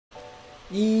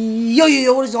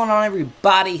Yo, what is going on,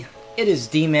 everybody? It is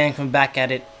D-Man coming back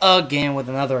at it again with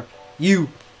another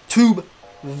YouTube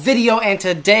video, and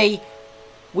today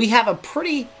we have a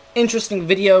pretty interesting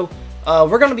video.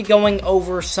 We're going to be going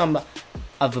over some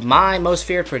of my most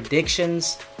feared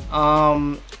predictions.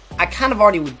 I kind of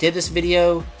already did this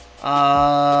video,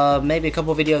 maybe a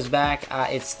couple videos back.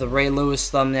 It's the Ray Lewis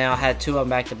thumbnail. I had two of them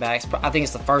back-to-backs. I think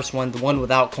it's the first one, the one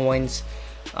without coins.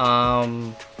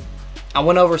 I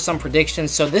went over some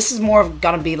predictions, so this is more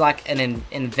going to be like an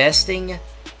investing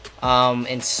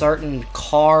in certain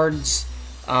cards.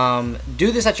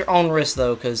 Do this at your own risk,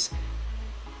 though, because,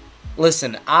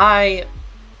 listen, I'm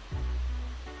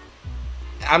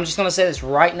just going to say this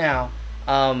right now.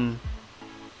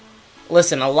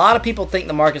 Listen, a lot of people think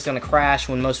the market's going to crash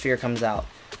when Most Feared comes out.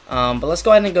 But let's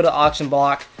go ahead and go to Auction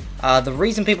Block. The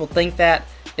reason people think that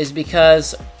is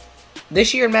because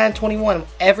this year in Madden 21,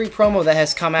 every promo that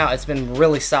has come out, it's been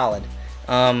really solid.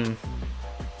 The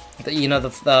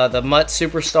Mutt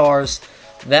Superstars,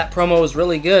 that promo was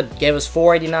really good. Gave us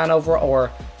 489 overall,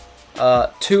 or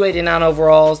 289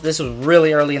 overalls. This was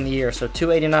really early in the year, so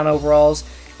 289 overalls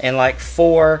and like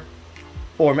 4,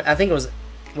 or I think it was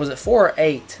it 4 or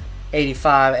 8,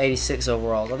 85, 86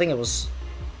 overalls. I think it was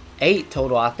 8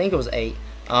 total. I think it was 8,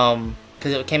 because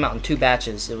it came out in 2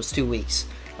 batches. It was 2 weeks,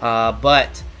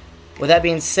 but with that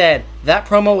being said, that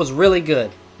promo was really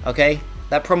good, okay?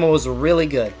 That promo was really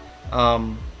good.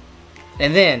 And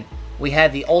then we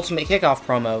had the Ultimate Kickoff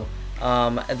promo.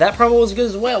 That promo was good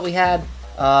as well. We had,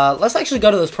 let's actually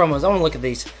go to those promos. I want to look at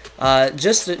these,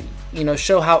 just to,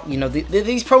 show how,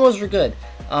 these promos were good.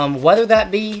 Whether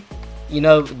that be,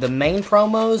 the main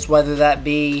promos, whether that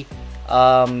be,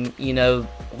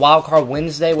 Wildcard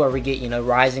Wednesday, where we get,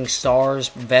 rising stars,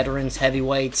 veterans,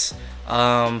 heavyweights,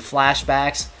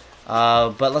 flashbacks.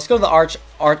 But let's go to the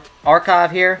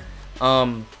archive here.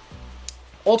 Ultimate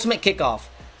Kickoff.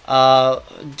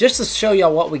 Just to show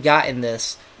y'all what we got in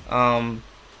this.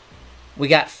 We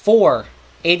got 4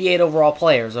 88 overall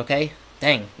players, okay?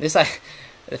 Dang. This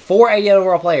 4 88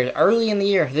 overall players. Early in the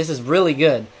year, this is really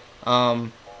good.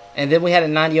 And then we had a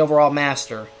 90 overall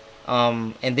master.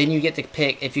 And then you get to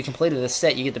pick, if you completed the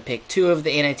set, you get to pick 2 of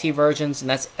the NAT versions, and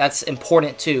that's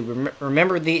important too.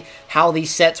 Remember how these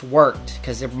sets worked,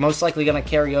 because they're most likely going to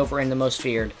carry over into Most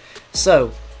Feared.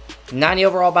 So, 90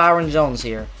 overall Byron Jones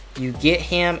here. You get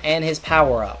him and his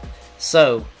power up.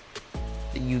 So,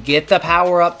 you get the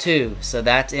power up too, so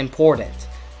that's important.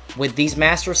 With these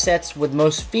master sets with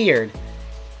Most Feared,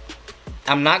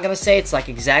 I'm not going to say it's like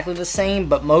exactly the same,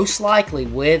 but most likely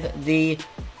with the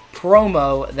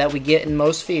promo that we get in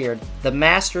Most Feared, the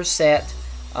master set,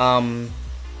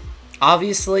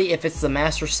 obviously if it's the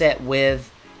master set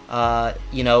with a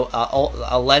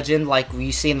legend like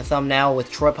you see in the thumbnail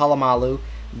with Troy Polamalu,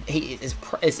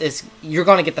 you're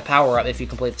going to get the power up if you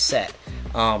complete the set,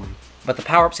 but the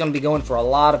power up's going to be going for a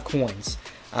lot of coins.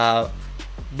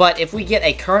 But if we get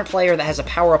a current player that has a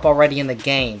power up already in the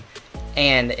game,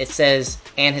 and it says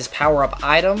and his power up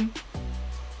item,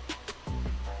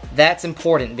 that's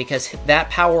important, because that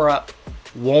power-up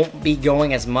won't be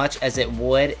going as much as it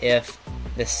would if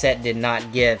the set did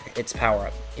not give its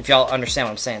power-up. If y'all understand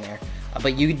what I'm saying there.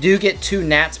 But you do get 2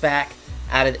 nats back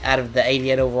out of the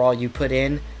 88 overall you put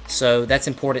in, so that's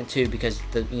important too, because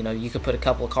you could put a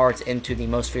couple of cards into the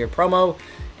Most Feared promo,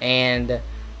 and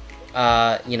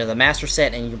the master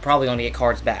set, and you're probably going to get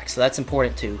cards back. So that's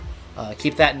important too.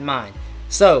 Keep that in mind.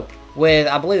 So,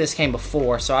 I believe this came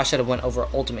before, so I should have went over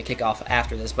Ultimate Kickoff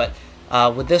after this, but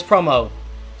with this promo,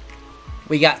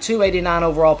 we got 2 89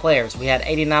 overall players. We had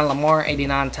 89 Lamar,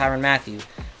 89 Tyrann Mathieu,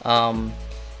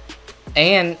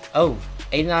 and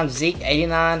 89 Zeke,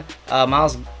 89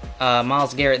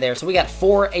 Myles Garrett there. So we got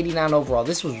 4 89 overall.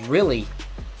 This was really,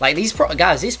 like, these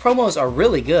promos are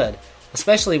really good,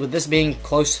 especially with this being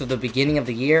close to the beginning of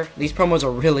the year. These promos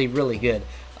are really, really good.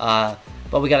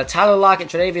 But we got a Tyler Lockett,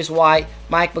 Tre'Davious White,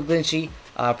 Mike McGlinchey,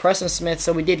 Preston Smith.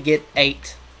 So we did get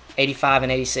 8, 85,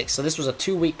 and 86. So this was a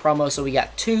 2-week promo. So we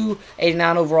got 2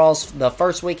 89 overalls the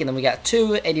first week, and then we got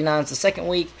 2 89s the second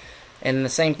week. And the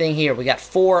same thing here. We got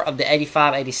 4 of the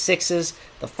 85, 86s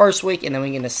the first week, and then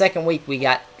in the second week we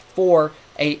got 2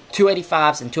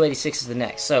 85s and 2 86s the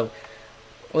next. So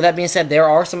with that being said, there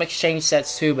are some exchange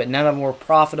sets too, but none of them were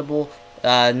profitable.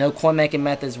 No coin making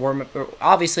methods were,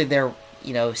 obviously they're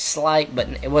slight, but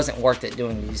it wasn't worth it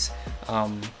doing these.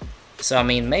 So I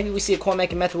mean, maybe we see a coin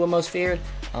making method with Most Feared,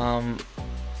 but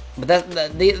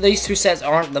these 2 sets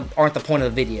aren't the point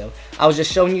of the video. I was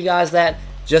just showing you guys that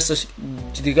just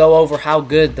to go over how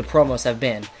good the promos have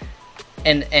been,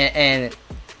 and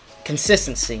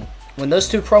consistency. When those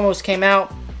 2 promos came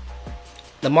out,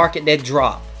 the market did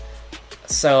drop.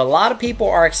 So a lot of people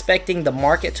are expecting the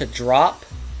market to drop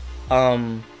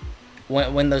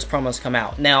when those promos come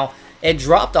out. Now, it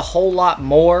dropped a whole lot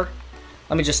more.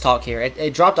 Let me just talk here.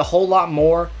 It dropped a whole lot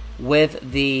more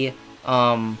with the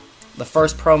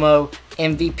first promo,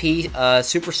 MVP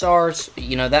Superstars,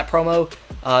 you know, that promo,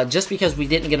 just because we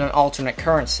didn't get an alternate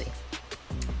currency.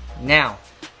 Now,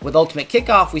 with Ultimate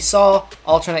Kickoff, we saw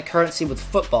alternate currency with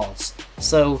footballs.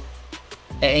 So,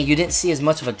 and you didn't see as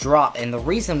much of a drop. And the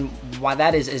reason why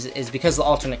that is because of the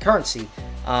alternate currency.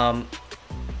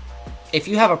 If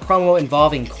you have a promo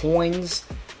involving coins,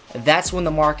 that's when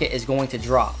the market is going to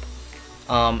drop.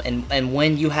 And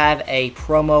when you have a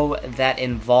promo that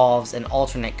involves an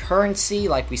alternate currency,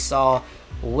 like we saw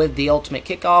with the Ultimate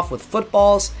Kickoff with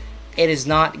footballs, it is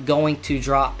not going to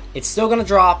drop. It's still going to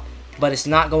drop, but it's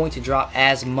not going to drop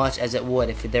as much as it would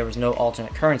if there was no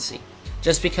alternate currency.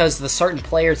 Just because the certain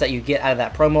players that you get out of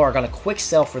that promo are going to quick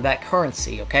sell for that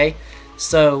currency, okay?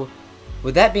 So,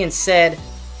 with that being said,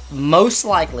 most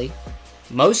likely,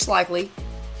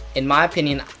 in my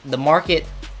opinion, the market,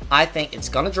 I think it's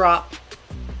going to drop,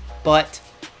 but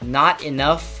not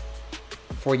enough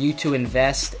for you to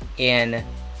invest in.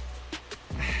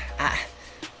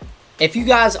 If you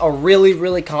guys are really,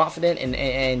 really confident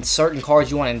in certain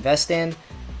cards you want to invest in,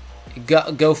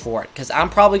 go for it. Because I'm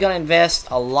probably going to invest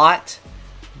a lot,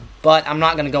 but I'm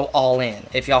not going to go all in,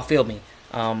 if y'all feel me.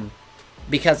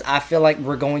 Because I feel like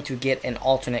we're going to get an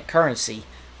alternate currency.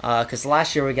 Because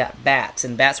last year we got bats,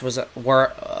 and bats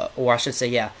were a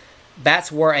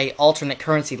alternate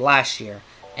currency last year.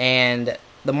 And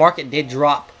the market did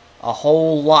drop a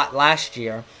whole lot last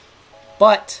year,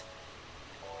 but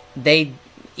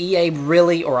EA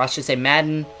really, or I should say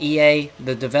Madden, EA,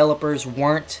 the developers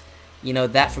weren't, you know,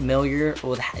 that familiar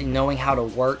with knowing how to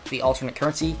work the alternate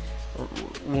currency.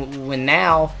 When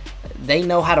now they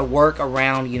know how to work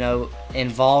around, you know,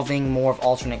 involving more of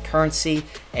alternate currency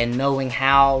and knowing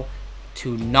how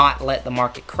to not let the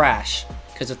market crash.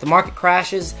 Because if the market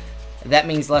crashes, that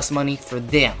means less money for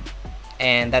them,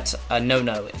 and that's a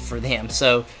no-no for them.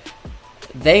 So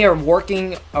they are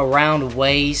working around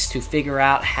ways to figure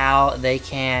out how they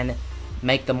can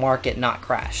make the market not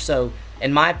crash. So,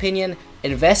 in my opinion,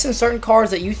 invest in certain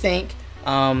cards that you think,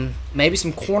 maybe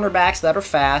some cornerbacks that are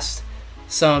fast,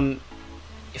 some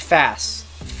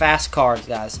fast cards,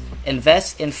 guys.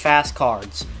 Invest in fast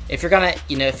cards. If you're gonna,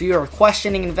 you know, if you are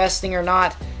questioning investing or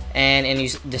not, and you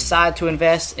decide to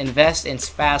invest in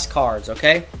fast cards,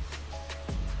 okay?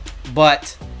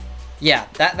 But yeah,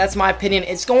 that's my opinion.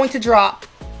 It's going to drop,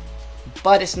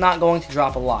 but it's not going to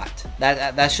drop a lot.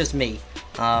 That's just me.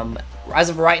 As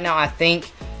of right now, I think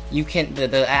you can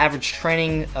the average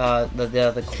training,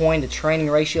 the coin to training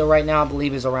ratio right now, I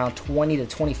believe, is around 20 to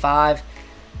 25.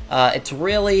 It's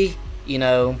really, you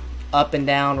know, up and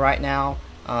down right now.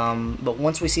 But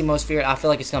once we see most feared, I feel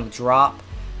like it's going to drop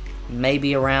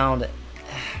maybe around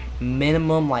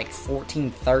minimum like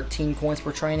 14, 13 coins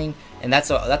per training, and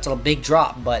that's a big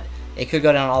drop. But it could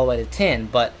go down all the way to 10.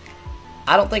 But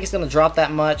I don't think it's going to drop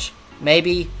that much.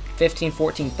 Maybe 15,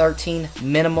 14, 13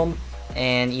 minimum,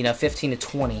 and, you know, 15 to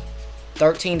 20.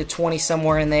 13 to 20,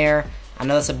 somewhere in there. I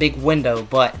know that's a big window,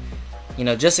 but, you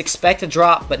know, just expect a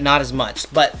drop, but not as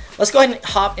much. But let's go ahead and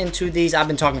hop into these. I've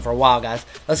been talking for a while, guys.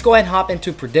 Let's go ahead and hop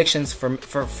into predictions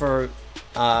for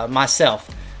myself.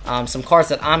 Some cards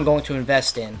that I'm going to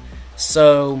invest in.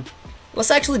 So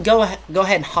let's actually go ahead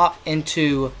and hop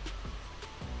into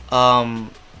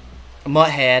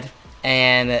Muthead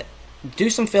and do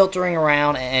some filtering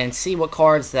around and see what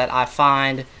cards that I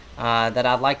find that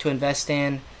I'd like to invest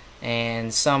in,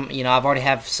 and some, you know, I've already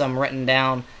have some written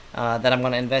down that I'm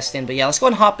going to invest in. But yeah, let's go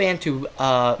ahead and hop into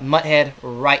Muthead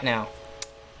right now.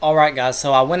 Alright, guys,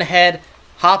 so I went ahead,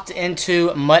 hopped into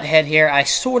Muthead here. I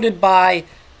sorted by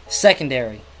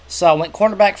secondary. So I went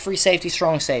cornerback, free safety,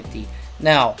 strong safety.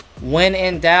 Now, when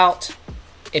in doubt,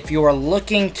 if you are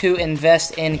looking to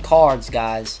invest in cards,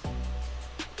 guys,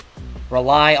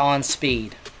 rely on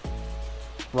speed.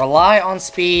 Rely on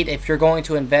speed if you're going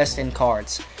to invest in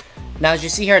cards. Now, as you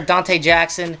see here, Dante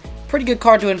Jackson, pretty good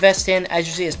card to invest in. As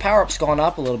you see, his power-up's gone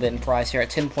up a little bit in price here at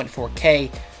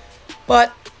 10.4K.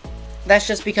 But that's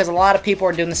just because a lot of people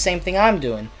are doing the same thing I'm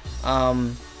doing.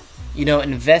 You know,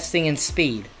 investing in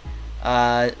speed.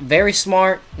 Very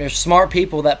smart. There's smart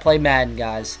people that play Madden,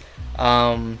 guys.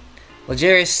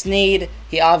 L'Jarius Sneed,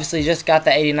 he obviously just got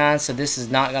the 89, so this is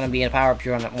not going to be a power-up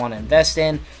you're going to want to invest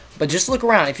in. But just look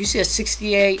around. If you see a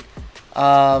 68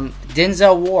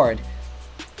 Denzel Ward,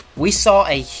 we saw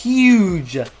a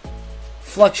huge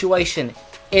fluctuation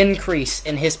increase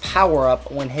in his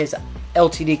power-up when his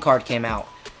LTD card came out.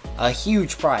 A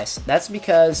huge price. That's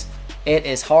because it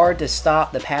is hard to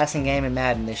stop the passing game in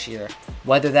Madden this year.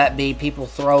 Whether that be people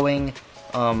throwing,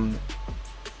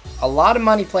 a lot of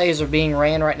money plays are being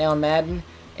ran right now in Madden,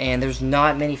 and there's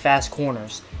not many fast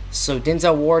corners. So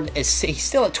Denzel Ward he's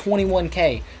still at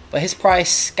 21K, but his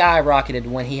price skyrocketed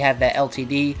when he had that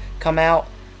LTD come out.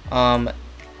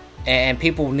 And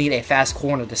people need a fast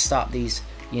corner to stop these,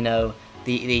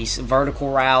 these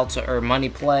vertical routes or money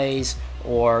plays,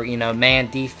 or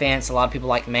man defense. A lot of people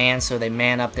like man, so they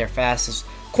man up their fastest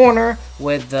corner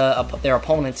with their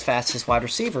opponent's fastest wide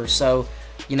receiver. So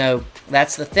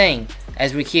that's the thing.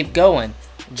 As we keep going,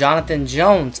 Jonathan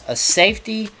Jones, a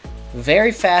safety,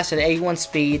 very fast at 81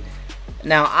 speed.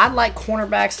 Now I like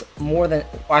cornerbacks more than,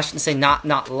 or I shouldn't say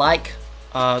not like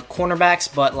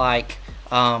cornerbacks, but like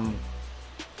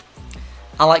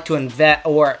I like to invest,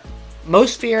 or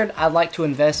most feared, I'd like to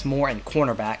invest more in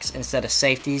cornerbacks instead of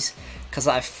safeties, because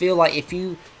I feel like if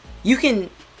you're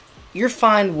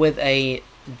fine with a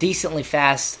decently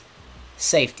fast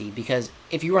safety, because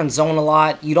if you run zone a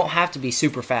lot, you don't have to be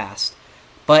super fast.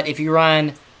 But if you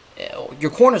run,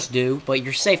 your corners do, but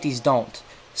your safeties don't.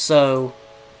 So,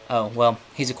 oh well,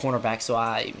 he's a cornerback, so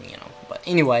But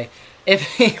anyway, if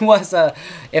he was a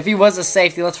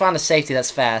safety, let's find a safety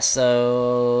that's fast.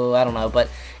 So I don't know, but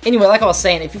anyway, like I was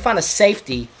saying, if you find a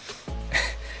safety,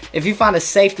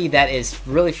 that is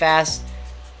really fast,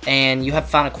 and you have to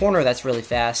find a corner that's really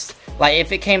fast. Like if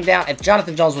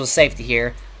Jonathan Jones was a safety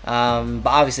here, but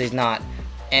obviously he's not,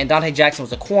 and Dante Jackson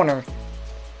was a corner,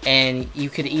 and you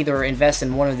could either invest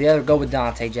in one or the other, go with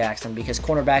Dante Jackson, because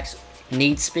cornerbacks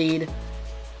need speed.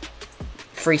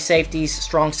 Free safeties,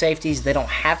 strong safeties, they don't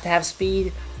have to have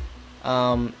speed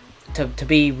to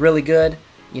be really good.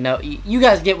 You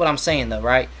guys get what I'm saying though,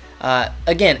 right?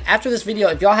 Again, after this video,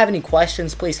 if y'all have any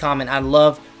questions, please comment. I'd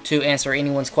love to answer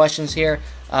anyone's questions here.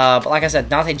 But like I said,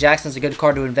 Dante Jackson's a good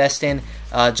card to invest in.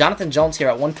 Jonathan Jones here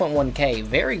at 1.1K,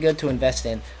 very good to invest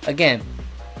in. Again,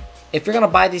 if you're going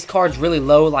to buy these cards really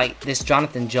low, like this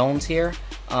Jonathan Jones here,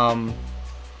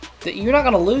 you're not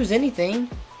going to lose anything.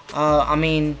 I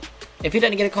mean, if he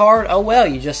doesn't get a card, oh well,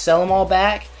 you just sell them all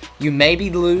back. You maybe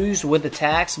lose with the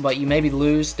tax, but you maybe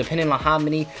lose depending on how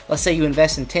many. Let's say you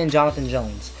invest in 10 Jonathan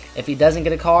Jones. If he doesn't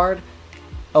get a card,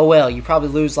 oh well, you probably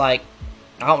lose like,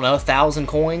 I don't know, 1,000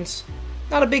 coins.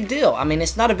 Not a big deal. I mean,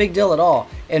 it's not a big deal at all.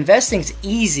 Investing's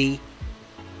easy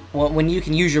when you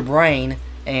can use your brain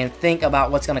and think about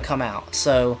what's going to come out.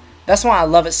 So that's why I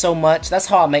love it so much. That's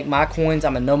how I make my coins.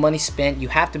 I'm a no money spent. You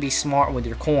have to be smart with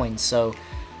your coins. So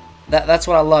that's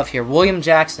what I love here. William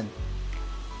Jackson.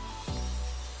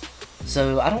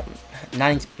 So I don't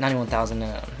 91,000.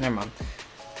 No, never mind.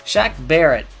 Shaq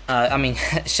Barrett.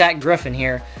 Shaq Griffin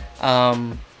here.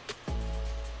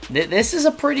 This is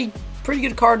a pretty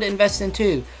good card to invest in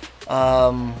too.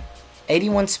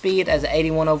 81 speed as an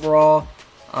 81 overall.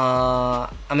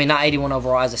 Not 81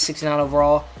 overall, as a 69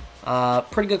 overall.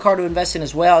 Pretty good card to invest in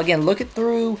as well. Again, look it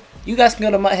through. You guys can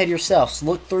go to Muthead yourselves.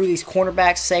 Look through these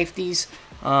cornerbacks, safeties.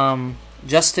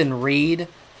 Justin Reed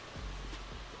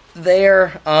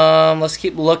there. Let's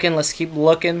keep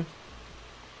looking.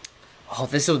 Oh,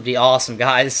 this would be awesome,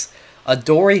 guys.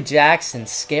 Adoree Jackson,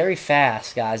 scary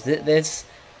fast, guys. This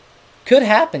could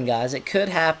happen, guys. It could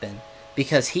happen,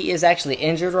 because he is actually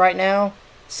injured right now,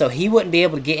 so he wouldn't be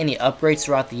able to get any upgrades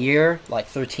throughout the year, like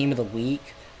through Team of the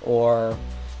Week, or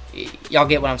y'all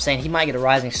get what I'm saying. He might get a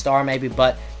Rising Star maybe,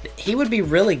 but he would be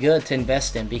really good to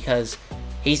invest in, because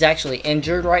he's actually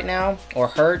injured right now, or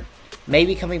hurt.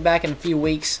 Maybe coming back in a few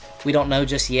weeks. We don't know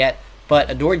just yet. But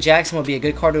Adoree Jackson would be a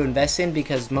good card to invest in,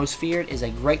 because Most Feared is a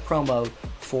great promo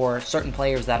for certain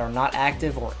players that are not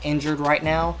active or injured right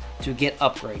now to get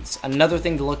upgrades. Another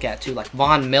thing to look at too, like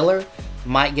Von Miller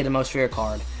might get a Most Feared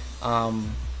card.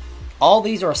 All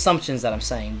these are assumptions that I'm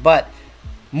saying, but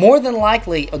more than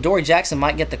likely Adoree Jackson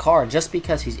might get the card, just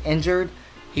because he's injured.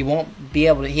 He won't be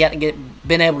able to. He hadn't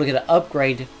been able to get an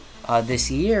upgrade this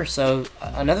year. So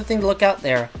another thing to look out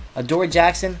there. Adoree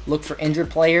Jackson, look for injured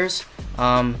players.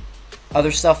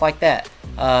 Other stuff like that.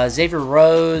 Xavier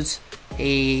Rhodes,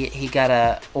 he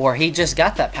just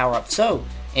got that power up. So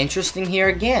interesting here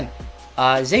again.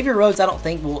 Xavier Rhodes, I don't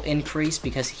think will increase,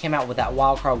 because he came out with that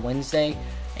Wild Card Wednesday,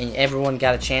 and everyone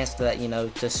got a chance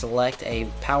to select a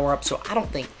power up. So I don't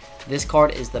think this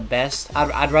card is the best.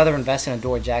 I'd rather invest in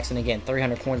Adoree Jackson again.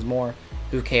 300 coins more.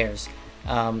 Who cares?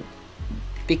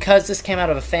 Because this came out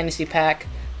of a fantasy pack,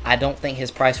 I don't think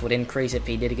his price would increase if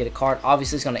he did get a card.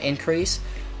 Obviously, it's going to increase.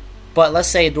 But let's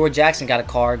say Adoree Jackson got a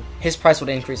card, his price would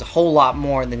increase a whole lot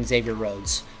more than Xavier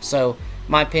Rhodes. So, in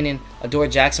my opinion, Adoree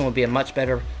Jackson would be a much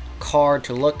better card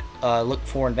to look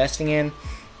for investing in.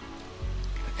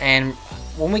 And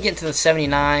when we get to the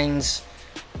 79s,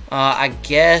 I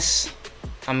guess,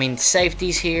 I mean,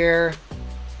 safeties here.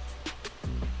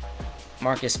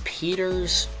 Marcus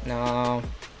Peters, no.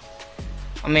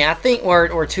 I mean, I think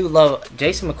we're too low.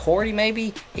 Jason McCourty,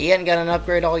 maybe? He hadn't got an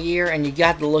upgrade all year, and you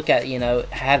got to look at, you know,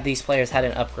 have these players had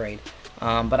an upgrade.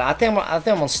 But I think I'm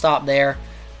going to stop there.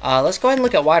 Let's go ahead and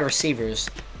look at wide receivers.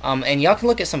 And y'all can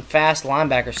look at some fast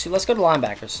linebackers, too. Let's go to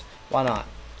linebackers. Why not?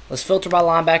 Let's filter by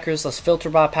linebackers. Let's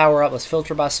filter by power up. Let's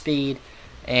filter by speed.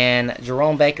 And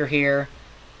Jerome Baker here.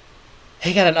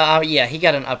 He got an, yeah, he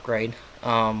got an upgrade.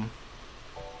 But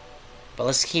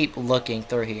let's keep looking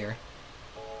through here.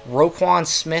 Roquan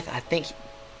Smith, I think,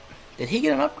 did he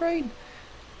get an upgrade?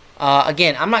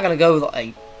 Again, I'm not going to go,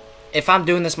 like, if I'm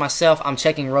doing this myself, I'm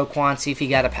checking Roquan, see if he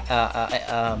got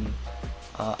an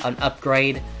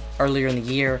upgrade earlier in the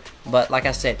year. But like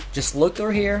I said, just look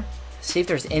through here, see if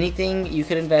there's anything you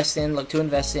could invest in, look to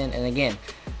invest in, and again,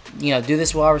 you know, do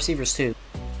this with wide receivers too.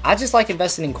 I just like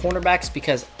investing in cornerbacks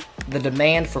because the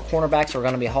demand for cornerbacks are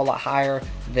going to be a whole lot higher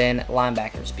than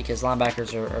linebackers because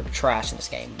linebackers are trash in this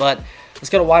game. But let's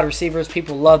go to wide receivers.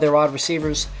 People love their wide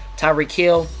receivers. Tyreek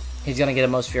Hill, he's going to get a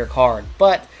most feared card.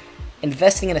 But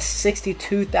investing in a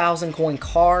 62,000 coin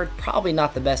card, probably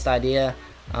not the best idea.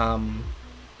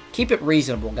 Keep it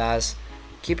reasonable, guys.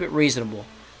 Keep it reasonable.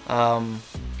 Wouldn't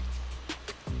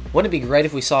it be great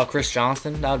if we saw Chris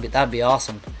Johnson? That'd be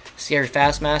awesome. Scary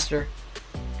Fastmaster.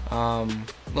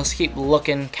 Let's keep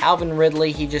looking. Calvin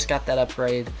Ridley, he just got that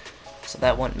upgrade. So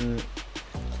that went.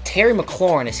 Terry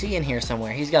McLaurin, is he in here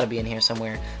somewhere? He's got to be in here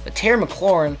somewhere. But Terry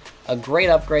McLaurin, a great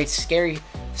upgrade. Scary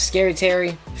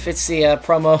Terry fits the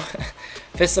promo.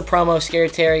 Fits the promo. Scary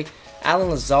Terry. Alan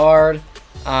Lazard,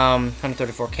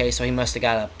 134K. So he must have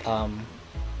got a.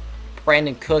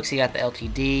 Brandon Cooks, he got the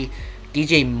LTD.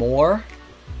 DJ Moore,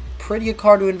 pretty good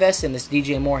card to invest in. This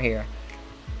DJ Moore here.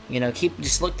 You know,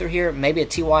 just look through here. Maybe a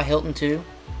T.Y. Hilton too.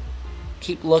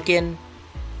 Keep looking.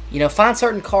 You know, find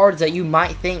certain cards that you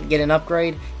might think get an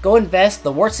upgrade. Go invest.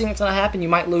 The worst thing that's going to happen, you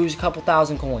might lose a couple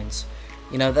thousand coins.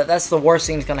 You know, that's the worst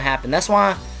thing that's going to happen. That's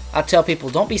why I tell people,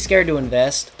 don't be scared to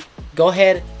invest. Go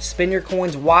ahead, spend your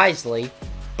coins wisely,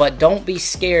 but don't be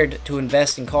scared to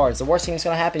invest in cards. The worst thing that's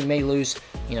going to happen, you may lose,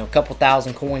 you know, a couple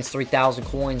thousand coins, 3,000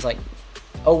 coins. Like,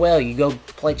 oh well, you go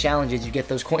play challenges, you get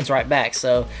those coins right back.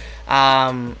 So,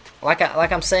 like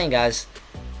I'm saying, guys,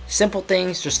 simple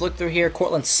things. Just look through here.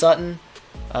 Cortland Sutton,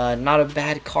 not a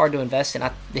bad card to invest in.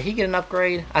 Did he get an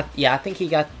upgrade? Yeah, I think he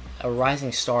got a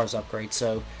Rising Stars upgrade.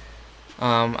 So,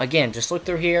 again, just look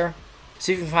through here.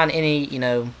 See if you can find any, you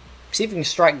know, see if you can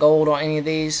strike gold on any of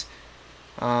these.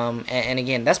 And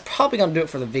again, that's probably going to do it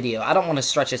for the video. I don't want to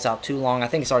stretch this out too long. I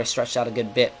think it's already stretched out a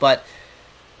good bit. But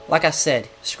like I said,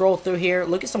 scroll through here.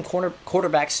 Look at some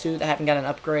quarterbacks too that haven't got an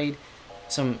upgrade.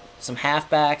 Some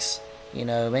halfbacks. You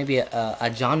know, maybe a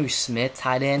Jonnu Smith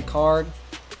tight end card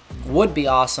would be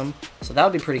awesome. So that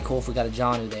would be pretty cool if we got a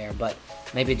Jonnu there. But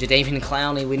maybe a Jadeveon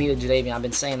Clowney. We need a Jadeveon. I've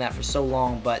been saying that for so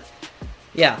long. But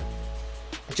yeah,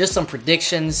 just some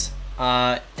predictions,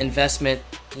 investment,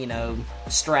 you know,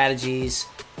 strategies.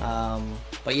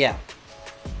 But yeah,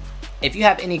 if you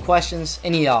have any questions,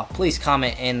 any of y'all, please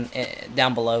comment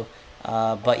down below.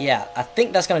 But yeah, I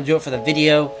think that's going to do it for the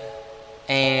video.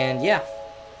 And yeah,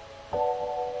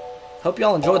 hope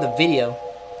y'all enjoyed the video.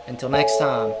 Until next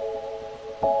time,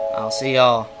 I'll see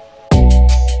y'all.